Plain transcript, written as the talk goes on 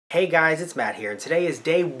Hey guys, it's Matt here, and today is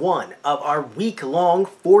day one of our week-long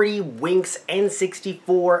 40 Winks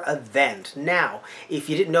N64 event. Now, if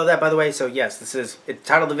you didn't know that, by the way, so yes, this is, it's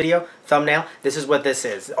titled the video, thumbnail, this is what this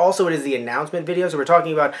is. Also, it is the announcement video, so we're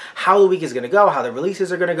talking about how the week is going to go, how the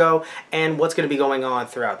releases are going to go, and what's going to be going on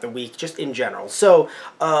throughout the week, just in general. So,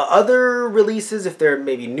 other releases, if they're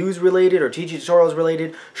maybe news-related or TG tutorials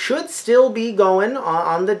related, should still be going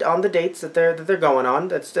on the dates that they're going on.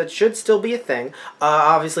 That should still be a thing.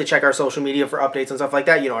 Obviously, check our social media for updates and stuff like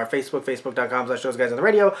that. You know, our Facebook,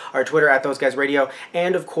 facebook.com/thoseguysontheradio, our Twitter @thoseguysradio,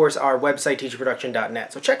 and of course our website,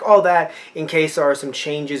 teachproduction.net. So check all that in case there are some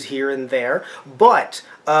changes here and there. But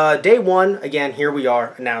day one, again, here we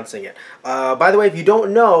are announcing it. By the way, if you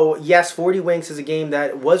don't know, yes, 40 Winks is a game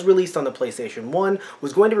that was released on the PlayStation 1,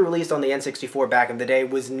 was going to be released on the N64 back in the day,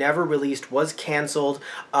 was never released, was canceled.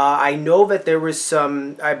 I know that there was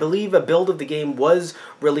some, I believe a build of the game was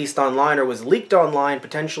released online or was leaked online,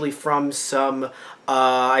 potentially from some,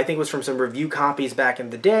 I think it was from some review copies back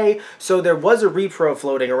in the day, so there was a repro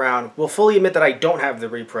floating around. We'll fully admit that I don't have the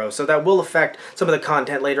repro, so that will affect some of the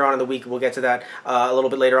content later on in the week. We'll get to that a little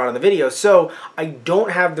bit later on in the video. So I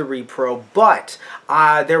don't have the repro, but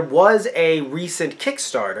there was a recent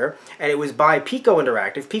Kickstarter, and it was by Pico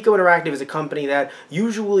Interactive. Pico Interactive is a company that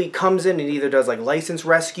usually comes in and either does like license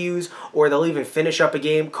rescues, or they'll even finish up a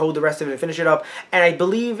game, code the rest of it and finish it up, and I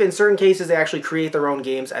believe in certain cases they actually create their own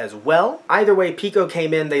games as well. Either way, Pico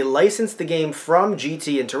came in, they licensed the game from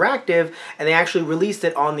GT Interactive, and they actually released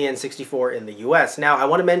it on the N64 in the US. Now, I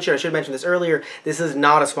want to mention, I should have mentioned this earlier, this is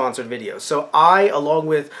not a sponsored video. So I, along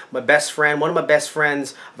with my best friend, one of my best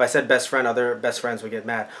friends, if I said best friend, other best friends would get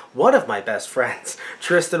mad. One of my best friends,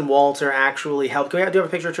 Tristan Walter, actually helped. Do you have a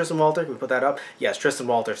picture of Tristan Walter? Can we put that up? Yes, Tristan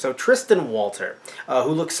Walter. So Tristan Walter,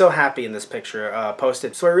 who looks so happy in this picture,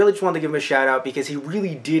 posted. So I really just wanted to give him a shout out because he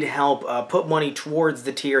really did help put money towards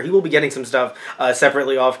the tier. He will be getting some stuff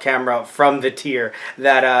separately off camera from the tier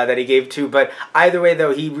that he gave to. But either way,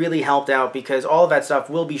 though, he really helped out because all of that stuff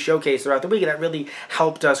will be showcased throughout the week, and that really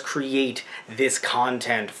helped us create this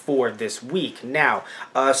content for this week. Now,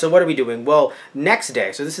 so what are we doing? Well, next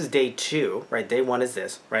day, so this is day two, right? Day one is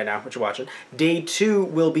this right now, what you're watching. Day two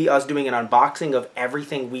will be us doing an unboxing of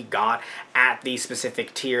everything we got at the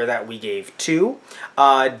specific tier that we gave to.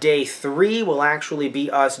 Day three will actually be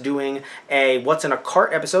us doing a What's in a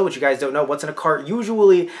Cart episode, which you guys don't know. What's in a Cart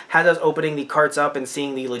usually has us opening the carts up and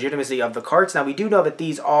seeing the legitimacy of the carts. Now, we do know that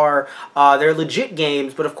these are, they're legit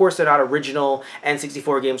games, but of course they're not original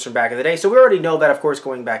N64 games from back in the day. So we already know that, of course,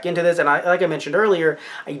 going back into this. And like I mentioned earlier,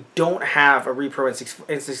 I don't have a repro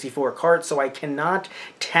N64 cart, so I cannot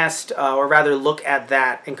test, or rather look at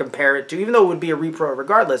that and compare it to, even though it would be a repro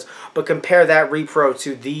regardless, but compare that repro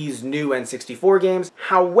to these new N64 games.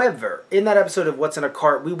 However, in that episode of What's in a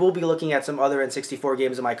Cart, we will be looking at some other N64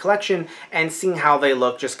 games in my collection and seeing how they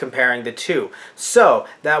look, just comparing the two. So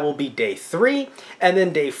that will be day three, and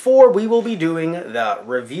then day four we will be doing the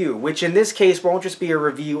review, which in this case won't just be a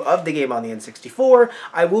review of the game on the N64.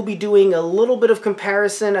 I will be doing a little bit of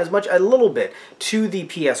comparison, a little bit, to the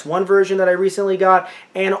PS1 version that I recently got,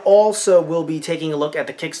 and also will be taking a look at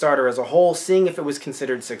the Kickstarter as a whole, seeing if it was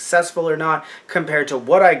considered successful or not compared to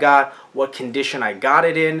what I got, what condition I got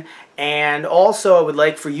it in, and also I would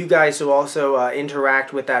like for you guys to also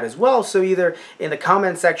interact with that as well. So either in the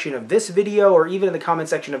comment section of this video or even in the comment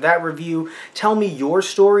section of that review, tell me your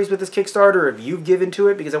stories with this Kickstarter if you've given to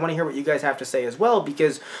it, because I want to hear what you guys have to say as well,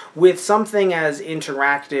 because with something as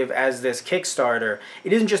interactive as this Kickstarter,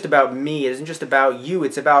 it isn't just about me, it isn't just about you,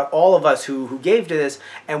 it's about all of us who gave to this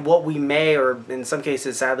and what we may, or in some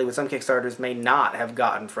cases, sadly, with some Kickstarters, may not have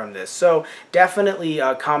gotten from this. So definitely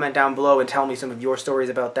comment down below and tell me some of your stories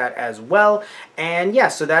about that as well. And yeah,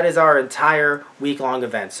 so that is our entire week-long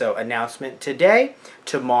event. So announcement today,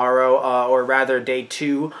 tomorrow, or rather day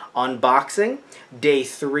two, unboxing. Day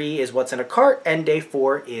three is What's in a Cart, and day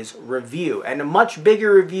four is review. And a much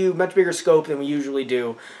bigger review, much bigger scope than we usually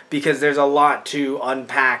do, because there's a lot to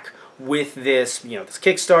unpack with this, you know, this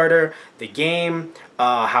Kickstarter, the game,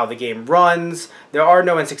 how the game runs. There are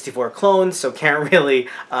no N64 clones, so can't really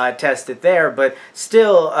test it there, but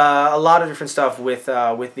still a lot of different stuff with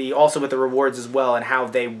the rewards as well, and how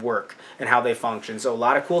they work and how they function. So a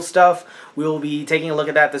lot of cool stuff. We will be taking a look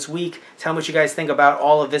at that this week. Tell me what you guys think about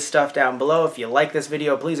all of this stuff down below. If you like this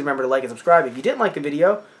video, please remember to like and subscribe. If you didn't like the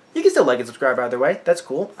video, you can still like and subscribe either way. That's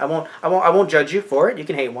cool. I won't judge you for it. You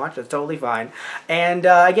can hate watch. That's totally fine. And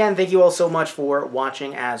again, thank you all so much for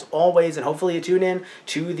watching as always, and hopefully you tune in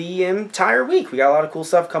to the entire week. We got a lot of cool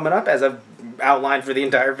stuff coming up as I've outlined for the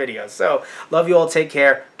entire video. So love you all. Take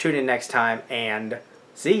care. Tune in next time, and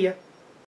see ya.